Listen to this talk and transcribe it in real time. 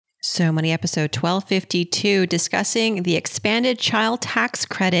So Money episode 1252, discussing the expanded child tax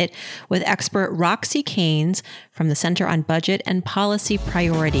credit with expert Roxy Caines from the Center on Budget and Policy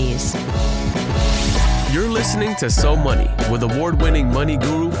Priorities. You're listening to So Money with award-winning money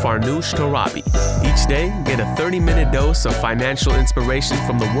guru Farnoosh Torabi. Each day, get a 30-minute dose of financial inspiration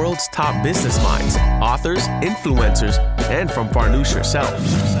from the world's top business minds, authors, influencers, and from Farnoosh herself.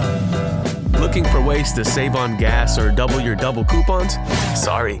 Looking for ways to save on gas or double your double coupons?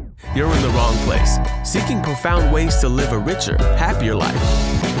 Sorry, you're in the wrong place. Seeking profound ways to live a richer, happier life.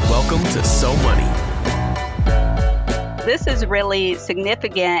 Welcome to So Money. This is really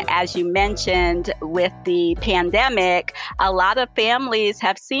significant, as you mentioned, with the pandemic. A lot of families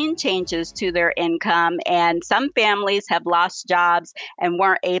have seen changes to their income, and some families have lost jobs and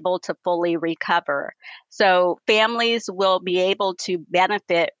weren't able to fully recover. So families will be able to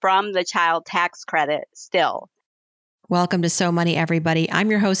benefit from the child tax credit still. Welcome to So Money, everybody.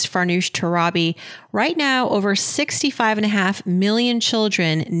 I'm your host, Farnoosh Torabi. Right now, over 65.5 million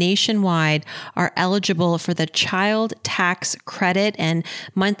children nationwide are eligible for the child tax credit, and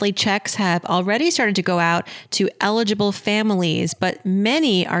monthly checks have already started to go out to eligible families, but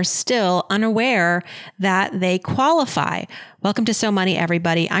many are still unaware that they qualify. Welcome to So Money,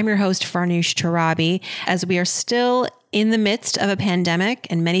 everybody. I'm your host, Farnoosh Torabi. As we are still in the midst of a pandemic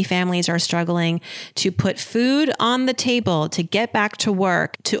and many families are struggling to put food on the table, to get back to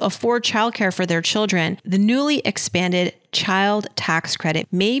work, to afford childcare for their children, the newly expanded child tax credit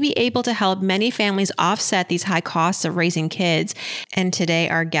may be able to help many families offset these high costs of raising kids. And today,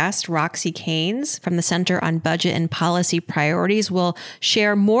 our guest, Roxy Caines from the Center on Budget and Policy Priorities, will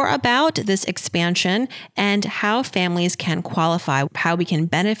share more about this expansion and how families can qualify, how we can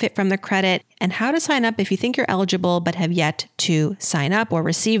benefit from the credit, and how to sign up if you think you're eligible but have yet to sign up or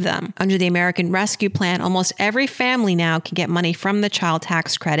receive them. Under the American Rescue Plan, almost every family now can get money from the child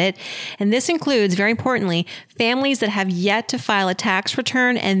tax credit. And this includes, very importantly, families that have yet to file a tax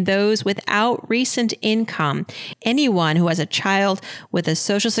return and those without recent income. Anyone who has a child with a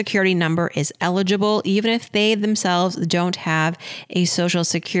Social Security number is eligible, even if they themselves don't have a Social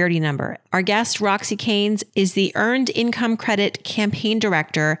Security number. Our guest, Roxy Caines, is the Earned Income Credit Campaign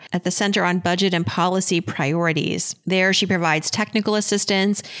Director at the Center on Budget and Policy Priorities. There, she provides technical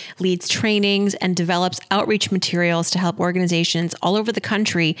assistance, leads trainings, and develops outreach materials to help organizations all over the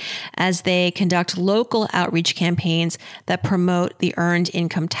country as they conduct local outreach campaigns that promote the Earned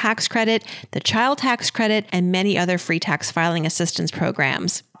Income Tax Credit, the Child Tax Credit, and many other free tax filing assistance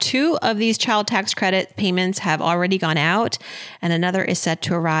programs. 2 of these child tax credit payments have already gone out, and another is set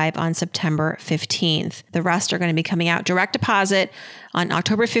to arrive on September 15th. The rest are going to be coming out direct deposit on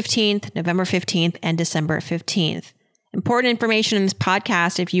October 15th, November 15th, and December 15th. Important information in this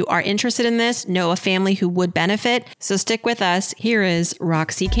podcast. If you are interested in this, know a family who would benefit. So stick with us. Here is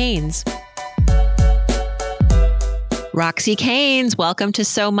Roxy Caines. Roxy Caines, welcome to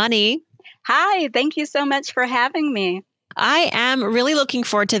So Money. Hi, thank you so much for having me. I am really looking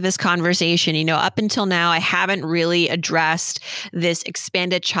forward to this conversation. You know, up until now, I haven't really addressed this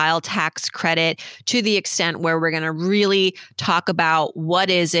expanded child tax credit to the extent where we're going to really talk about what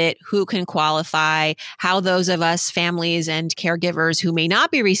is it, who can qualify, how those of us, families and caregivers who may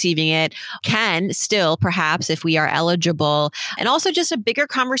not be receiving it can still, perhaps, if we are eligible. And also just a bigger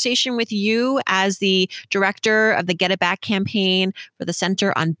conversation with you as the director of the Get It Back campaign for the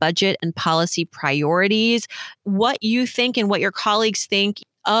Center on Budget and Policy Priorities, what you think and what your colleagues think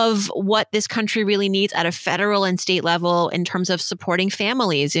of what this country really needs at a federal and state level in terms of supporting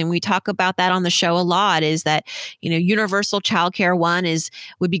families. And we talk about that on the show a lot, is that, universal childcare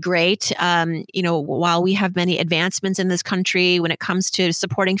would be great. While we have many advancements in this country when it comes to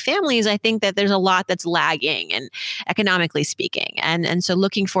supporting families, I think that there's a lot that's lagging, and economically speaking. And so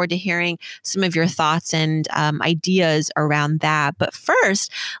looking forward to hearing some of your thoughts and ideas around that. But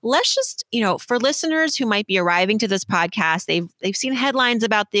first, let's just, for listeners who might be arriving to this podcast, they've seen headlines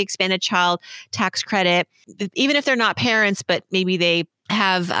about the expanded child tax credit, even if they're not parents, but maybe they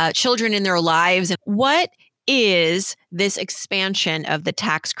have children in their lives. What is this expansion of the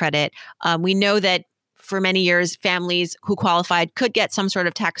tax credit? We know that for many years, families who qualified could get some sort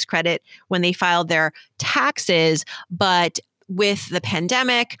of tax credit when they filed their taxes. But with the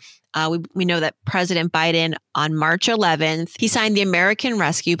pandemic, we know that President Biden on March 11th, he signed the American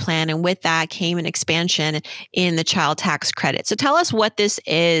Rescue Plan, and with that came an expansion in the child tax credit. So tell us what this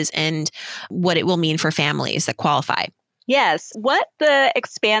is and what it will mean for families that qualify. Yes, what the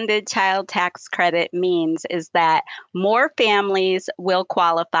expanded child tax credit means is that more families will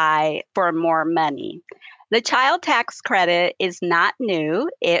qualify for more money. The child tax credit is not new.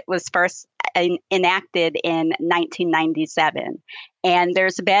 It was first enacted in 1997. And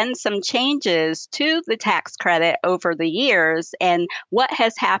there's been some changes to the tax credit over the years. And what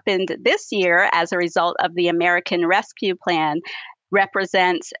has happened this year as a result of the American Rescue Plan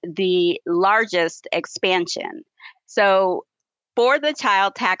represents the largest expansion. So for the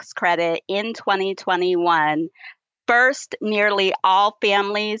child tax credit in 2021, first, nearly all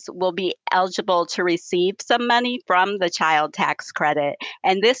families will be eligible to receive some money from the child tax credit.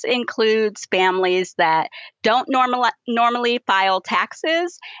 And this includes families that don't normally file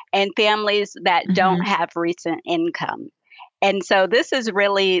taxes and families that don't have recent income. And so this is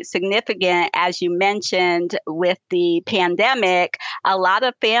really significant, as you mentioned, with the pandemic. A lot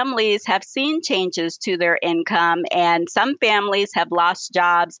of families have seen changes to their income, and some families have lost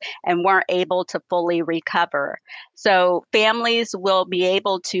jobs and weren't able to fully recover. So families will be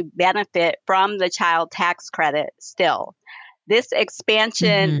able to benefit from the child tax credit still. This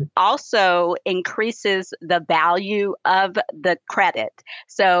expansion also increases the value of the credit.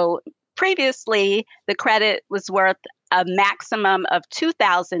 So previously, the credit was worth a maximum of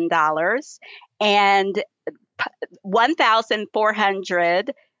 $2,000, and $1,400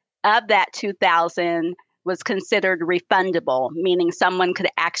 of that $2,000 was considered refundable, meaning someone could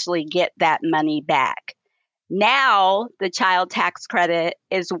actually get that money back. Now, the child tax credit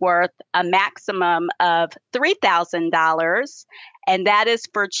is worth a maximum of $3,000, and that is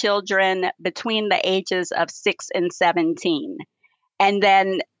for children between the ages of 6 and 17. And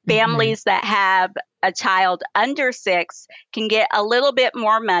then families that have a child under 6 can get a little bit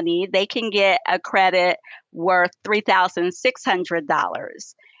more money. They can get a credit worth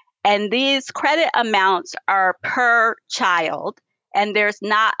 $3,600. And these credit amounts are per child, and there's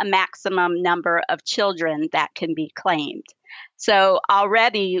not a maximum number of children that can be claimed. So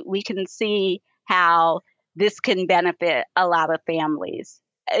already we can see how this can benefit a lot of families.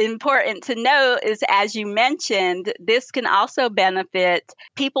 Important to note is, as you mentioned, this can also benefit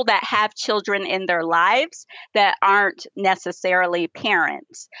people that have children in their lives that aren't necessarily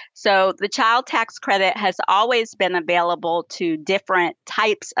parents. So the child tax credit has always been available to different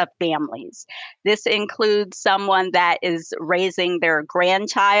types of families. This includes someone that is raising their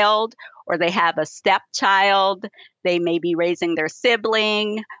grandchild, or they have a stepchild. They may be raising their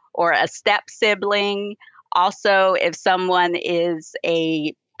sibling or a step sibling. Also, if someone is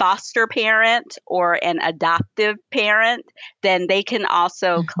a foster parent or an adoptive parent, then they can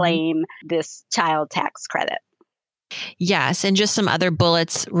also claim this child tax credit. Yes. And just some other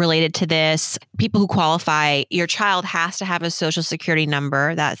bullets related to this. People who qualify, your child has to have a social security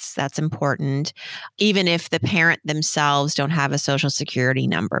number. That's important. Even if the parent themselves don't have a social security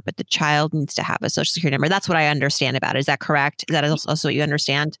number, but the child needs to have a social security number. That's what I understand about it. Is that correct? Is that also what you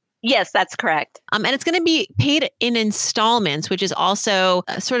understand? Yes, that's correct. And it's going to be paid in installments, which is also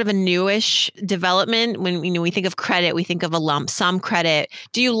sort of a newish development. When we think of credit, we think of a lump sum credit.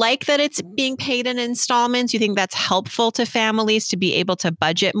 Do you like that it's being paid in installments? You think that's helpful to families to be able to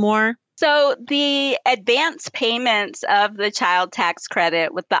budget more? So the advance payments of the child tax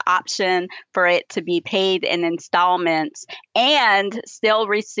credit with the option for it to be paid in installments and still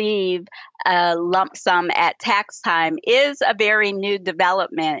receive a lump sum at tax time is a very new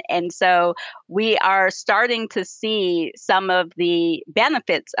development. And so we are starting to see some of the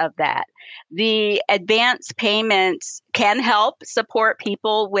benefits of that. The advance payments can help support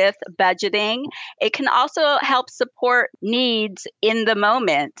people with budgeting. It can also help support needs in the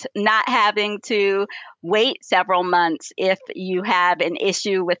moment, not having to wait several months if you have an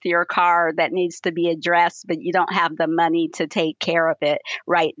issue with your car that needs to be addressed, but you don't have the money to take care of it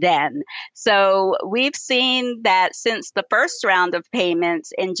right then. So we've seen that since the first round of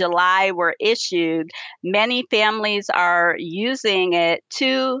payments in July were issued, many families are using it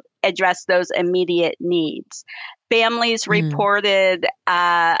to address those immediate needs. Families reported,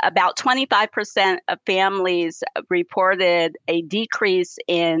 about 25% of families reported a decrease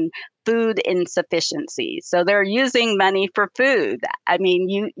in food insufficiency. So they're using money for food. I mean,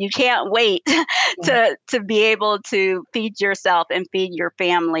 you can't wait to be able to feed yourself and feed your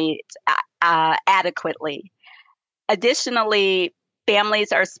family adequately. Additionally,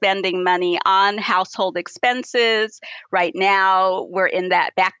 families are spending money on household expenses. Right now, we're in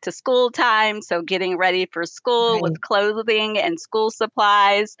that back to school time, so getting ready for school with clothing and school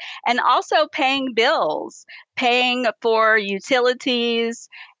supplies, and also paying bills, paying for utilities.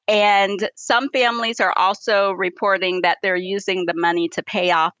 And some families are also reporting that they're using the money to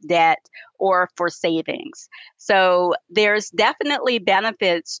pay off debt or for savings. So there's definitely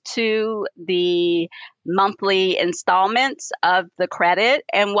benefits to the monthly installments of the credit.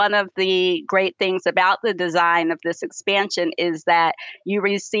 And one of the great things about the design of this expansion is that you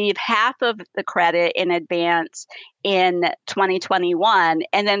receive half of the credit in advance in 2021,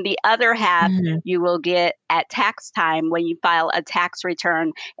 and then the other half you will get at tax time when you file a tax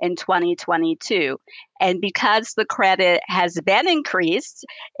return in 2022. And because the credit has been increased,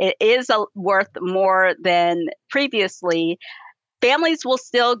 it is worth more than previously. Families will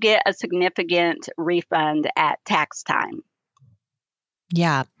still get a significant refund at tax time.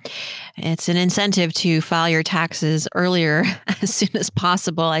 Yeah, it's an incentive to file your taxes earlier as soon as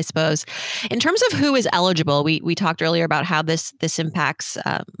possible, I suppose. In terms of who is eligible, we talked earlier about how this impacts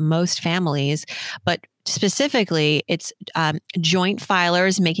most families, but specifically, it's joint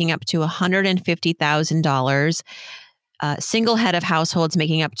filers making up to $150,000. Single head of households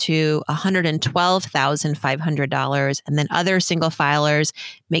making up to $112,500, and then other single filers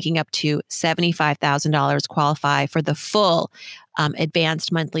making up to $75,000 qualify for the full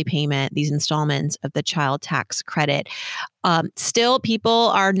advanced monthly payment, these installments of the child tax credit. Still, people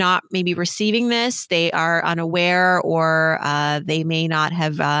are not maybe receiving this. They are unaware, or they may not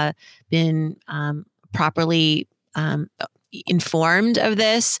have been properly informed of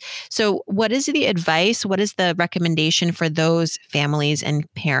this. So what is the advice? What is the recommendation for those families and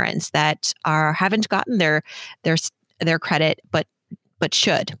parents that haven't gotten their credit but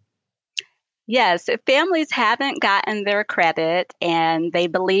should? Yes, if families haven't gotten their credit and they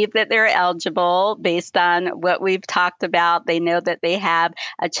believe that they're eligible based on what we've talked about, they know that they have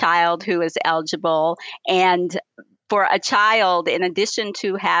a child who is eligible. And for a child, in addition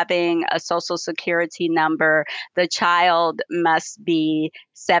to having a Social Security number, the child must be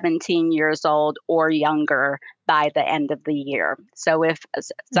 17 years old or younger by the end of the year. So if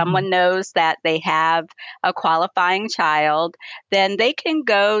someone knows that they have a qualifying child, then they can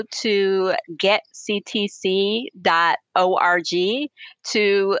go to getctc.org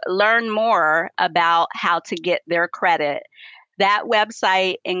to learn more about how to get their credit. That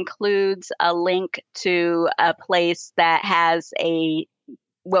website includes a link to a place that has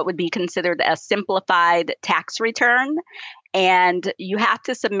what would be considered a simplified tax return. And you have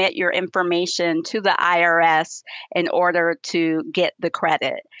to submit your information to the IRS in order to get the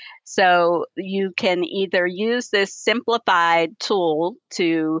credit. So you can either use this simplified tool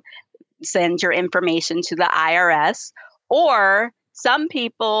to send your information to the IRS, or some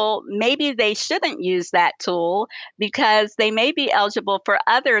people, maybe they shouldn't use that tool because they may be eligible for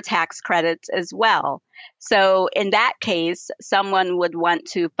other tax credits as well. So in that case, someone would want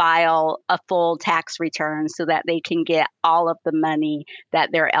to file a full tax return so that they can get all of the money that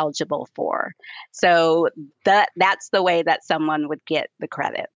they're eligible for. So that's the way that someone would get the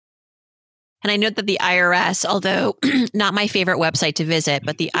credit. And I know that the IRS, although not my favorite website to visit,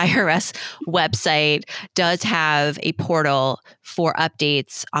 but the IRS website does have a portal for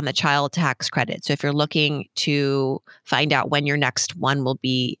updates on the child tax credit. So if you're looking to find out when your next one will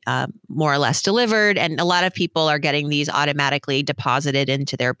be more or less delivered, and a lot of people are getting these automatically deposited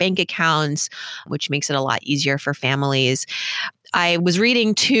into their bank accounts, which makes it a lot easier for families. I was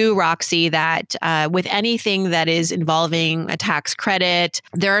reading too, Roxy, that with anything that is involving a tax credit,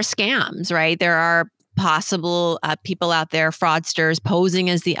 there are scams, right? There are possible people out there, fraudsters, posing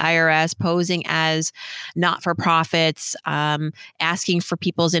as the IRS, posing as not-for-profits, asking for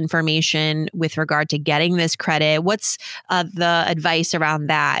people's information with regard to getting this credit. What's the advice around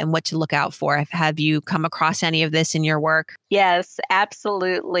that and what to look out for? Have you come across any of this in your work? Yes,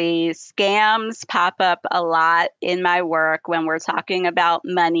 absolutely. Scams pop up a lot in my work when we're talking about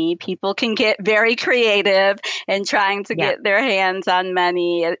money. People can get very creative in trying to get their hands on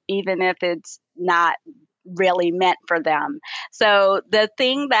money, even if it's not really meant for them. So the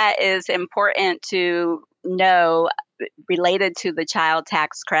thing that is important to know related to the child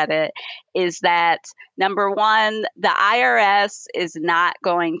tax credit is that, number one, the IRS is not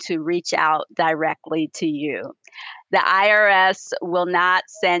going to reach out directly to you. The IRS will not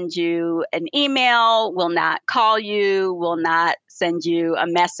send you an email, will not call you, will not send you a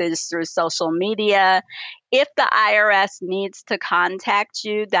message through social media. If the IRS needs to contact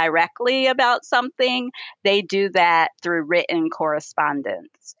you directly about something, they do that through written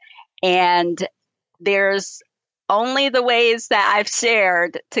correspondence. And there's only the ways that I've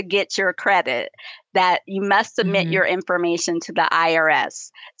shared to get your credit, that you must submit your information to the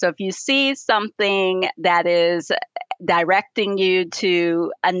IRS. So if you see something that is directing you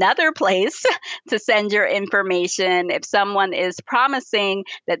to another place to send your information. If someone is promising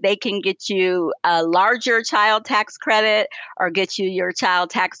that they can get you a larger child tax credit or get you your child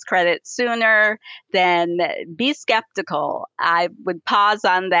tax credit sooner, then be skeptical. I would pause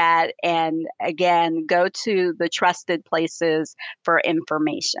on that and again, go to the trusted places for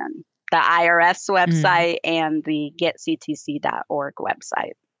information, the IRS website and the getctc.org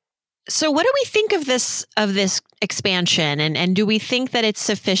website. So what do we think of this expansion, and do we think that it's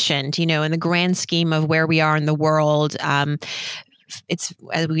sufficient, in the grand scheme of where we are in the world? It's,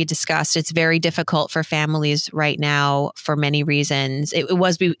 as we discussed, it's very difficult for families right now for many reasons. It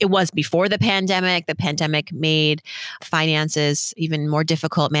was before the pandemic. The pandemic made finances even more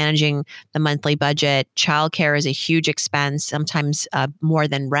difficult, managing the monthly budget. Childcare is a huge expense, sometimes more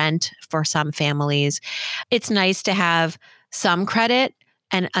than rent for some families. It's nice to have some credit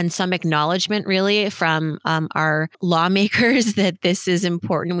and some acknowledgement really from our lawmakers that this is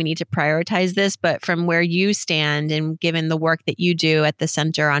important. We need to prioritize this. But from where you stand and given the work that you do at the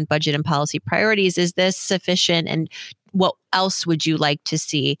Center on Budget and Policy Priorities, is this sufficient? And what else would you like to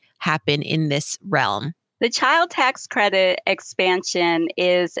see happen in this realm? The child tax credit expansion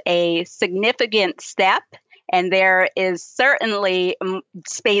is a significant step, and there is certainly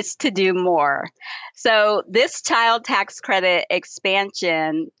space to do more. So this child tax credit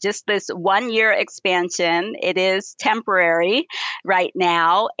expansion, just this 1 year expansion, it is temporary right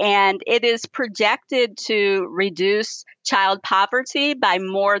now, and it is projected to reduce child poverty by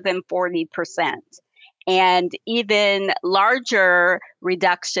more than 40%. And even larger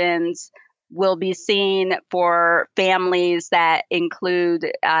reductions will be seen for families that include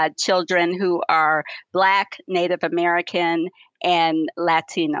children who are Black, Native American, and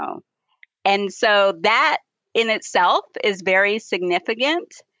Latino. And so that in itself is very significant.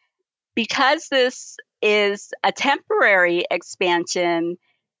 Because this is a temporary expansion,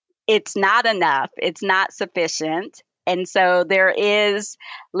 it's not enough, it's not sufficient. And so there is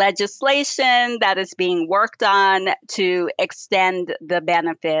legislation that is being worked on to extend the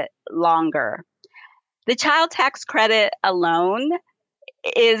benefit longer. The child tax credit alone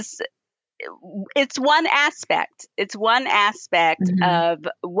it's one aspect. It's one aspect of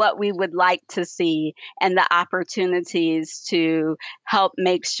what we would like to see and the opportunities to help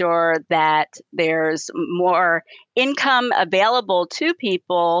make sure that there's more income available to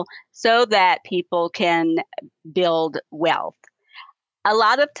people so that people can build wealth. A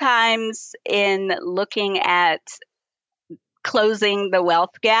lot of times in looking at closing the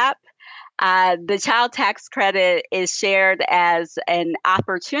wealth gap, the child tax credit is shared as an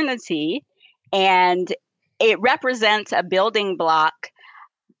opportunity, and it represents a building block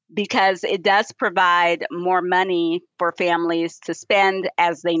because it does provide more money for families to spend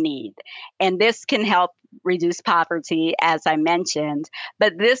as they need. And this can help reduce poverty, as I mentioned.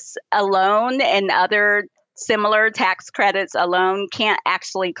 But this alone and other similar tax credits alone can't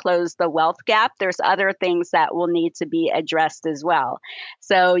actually close the wealth gap. There's other things that will need to be addressed as well.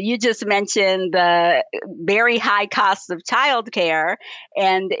 So you just mentioned the very high costs of childcare.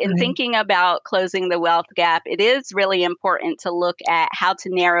 And in thinking about closing the wealth gap, it is really important to look at how to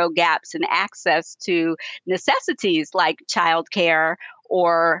narrow gaps in access to necessities like childcare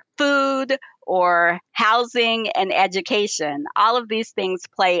or food or housing and education. All of these things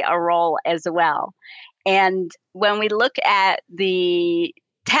play a role as well. And when we look at the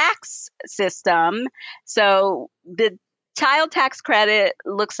tax system, so the child tax credit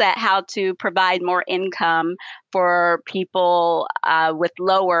looks at how to provide more income for people with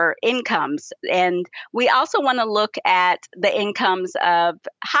lower incomes. And we also want to look at the incomes of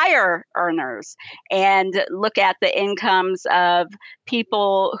higher earners and look at the incomes of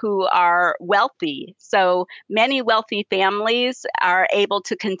people who are wealthy. So many wealthy families are able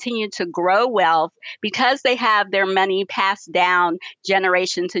to continue to grow wealth because they have their money passed down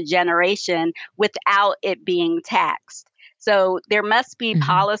generation to generation without it being taxed. So there must be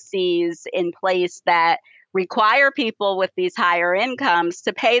policies in place that require people with these higher incomes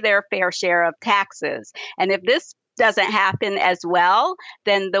to pay their fair share of taxes. And if this doesn't happen as well,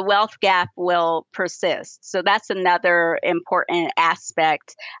 then the wealth gap will persist. So that's another important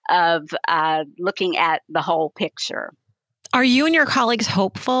aspect of looking at the whole picture. Are you and your colleagues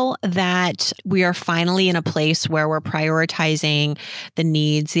hopeful that we are finally in a place where we're prioritizing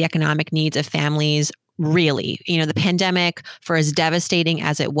the economic needs of families? Really, the pandemic, for as devastating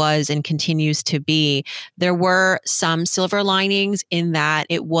as it was and continues to be, there were some silver linings in that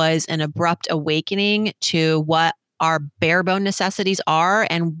it was an abrupt awakening to what our bare bone necessities are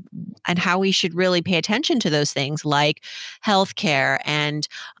and how we should really pay attention to those things like healthcare and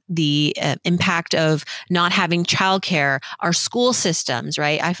the impact of not having childcare, our school systems,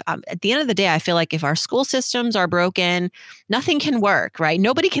 right? At the end of the day, I feel like if our school systems are broken, nothing can work, right?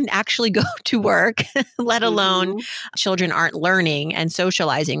 Nobody can actually go to work, let alone children aren't learning and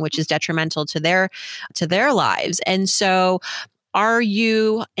socializing, which is detrimental to their lives. And so are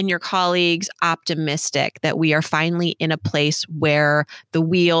you and your colleagues optimistic that we are finally in a place where the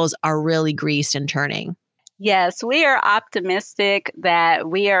wheels are really greased and turning? Yes, we are optimistic that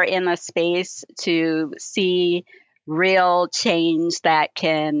we are in a space to see real change that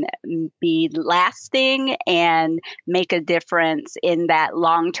can be lasting and make a difference in that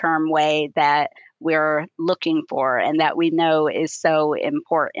long-term way that we're looking for and that we know is so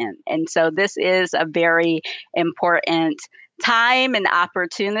important. And so this is a very important time and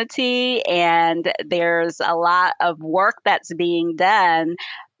opportunity, and there's a lot of work that's being done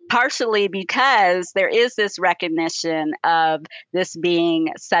partially because there is this recognition of this being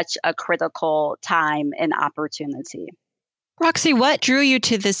such a critical time and opportunity. Roxy, what drew you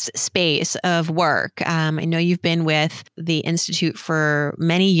to this space of work? I know you've been with the Institute for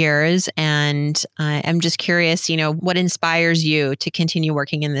many years, and I'm just curious, what inspires you to continue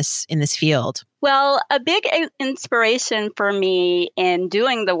working in this field? Well, a big inspiration for me in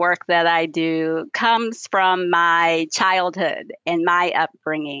doing the work that I do comes from my childhood and my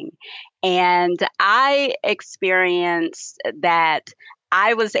upbringing. And I experienced that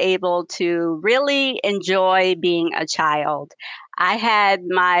I was able to really enjoy being a child. I had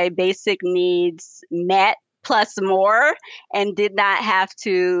my basic needs met plus more and did not have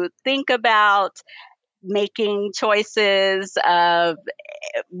to think about making choices of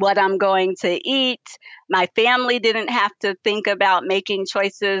what I'm going to eat. My family didn't have to think about making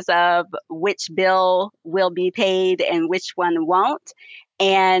choices of which bill will be paid and which one won't.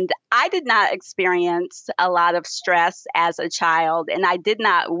 And I did not experience a lot of stress as a child, and I did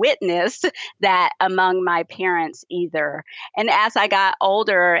not witness that among my parents either. And as I got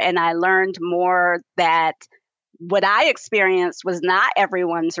older and I learned more that what I experienced was not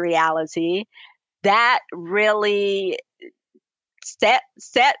everyone's reality, that really sat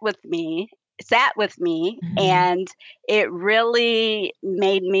with me, and it really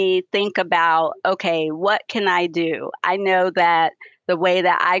made me think about, okay, what can I do? I know that the way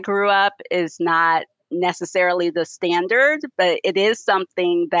that I grew up is not necessarily the standard, but it is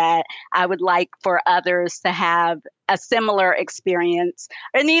something that I would like for others to have a similar experience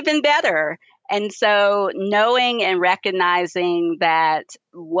and even better. And so knowing and recognizing that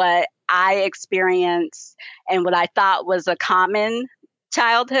what I experienced and what I thought was a common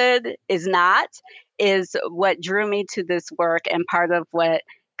childhood is what drew me to this work and part of what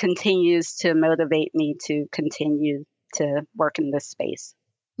continues to motivate me to continue to work in this space.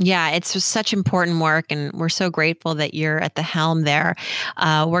 Yeah, it's just such important work, and we're so grateful that you're at the helm there,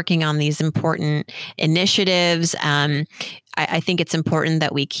 working on these important initiatives. I think it's important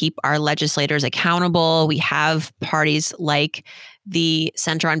that we keep our legislators accountable. We have parties like the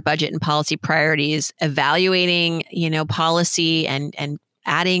Center on Budget and Policy Priorities evaluating, policy and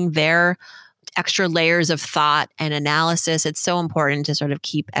adding their extra layers of thought and analysis. It's so important to sort of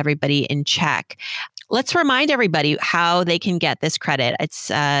keep everybody in check. Let's remind everybody how they can get this credit. It's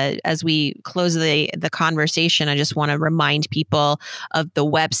as we close the conversation, I just want to remind people of the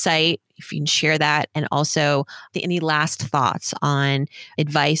website, if you can share that, and also any last thoughts on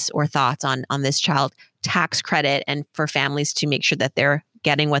advice or thoughts on this child tax credit and for families to make sure that they're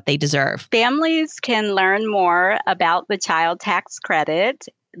getting what they deserve. Families can learn more about the child tax credit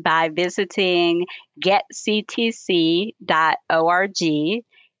by visiting getctc.org.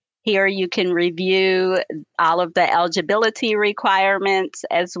 Here you can review all of the eligibility requirements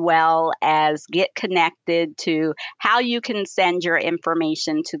as well as get connected to how you can send your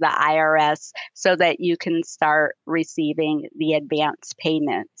information to the IRS so that you can start receiving the advance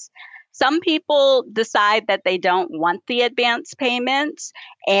payments. Some people decide that they don't want the advance payments,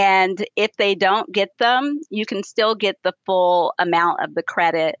 and if they don't get them, you can still get the full amount of the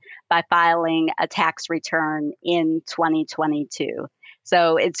credit by filing a tax return in 2022.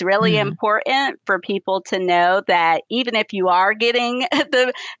 So it's really important for people to know that even if you are getting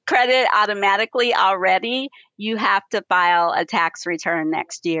the credit automatically already, you have to file a tax return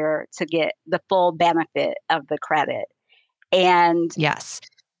next year to get the full benefit of the credit. And yes,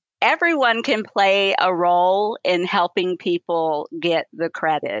 everyone can play a role in helping people get the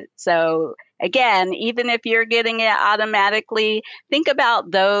credit. So again, even if you're getting it automatically, think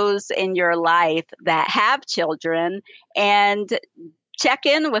about those in your life that have children and check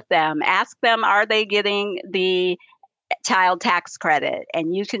in with them. Ask them, are they getting the child tax credit,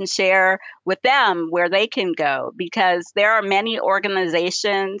 and you can share with them where they can go, because there are many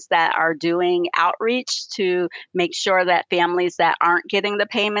organizations that are doing outreach to make sure that families that aren't getting the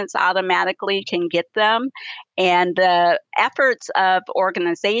payments automatically can get them. And the efforts of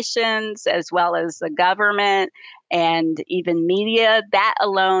organizations as well as the government and even media, that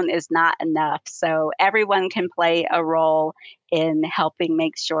alone is not enough. So everyone can play a role in helping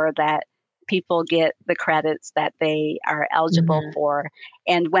make sure that people get the credits that they are eligible for.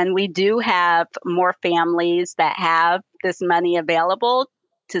 And when we do have more families that have this money available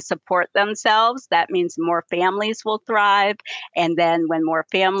to support themselves, that means more families will thrive. And then when more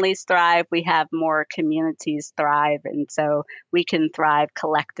families thrive, we have more communities thrive. And so we can thrive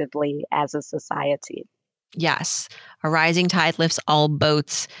collectively as a society. Yes, a rising tide lifts all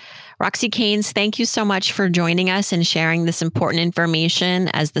boats. Roxy Caines, thank you so much for joining us and sharing this important information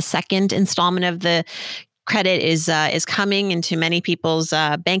as the second installment of the credit is coming into many people's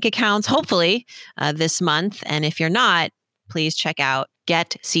bank accounts, hopefully this month. And if you're not, please check out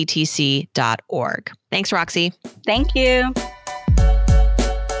getctc.org. Thanks, Roxy. Thank you.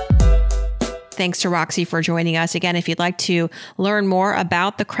 Thanks to Roxy for joining us. Again, if you'd like to learn more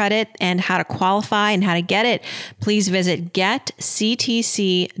about the credit and how to qualify and how to get it, please visit getctc.org.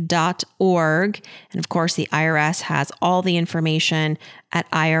 And of course, the IRS has all the information at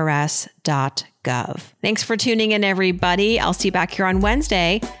irs.gov. Thanks for tuning in, everybody. I'll see you back here on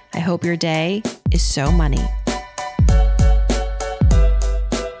Wednesday. I hope your day is so money.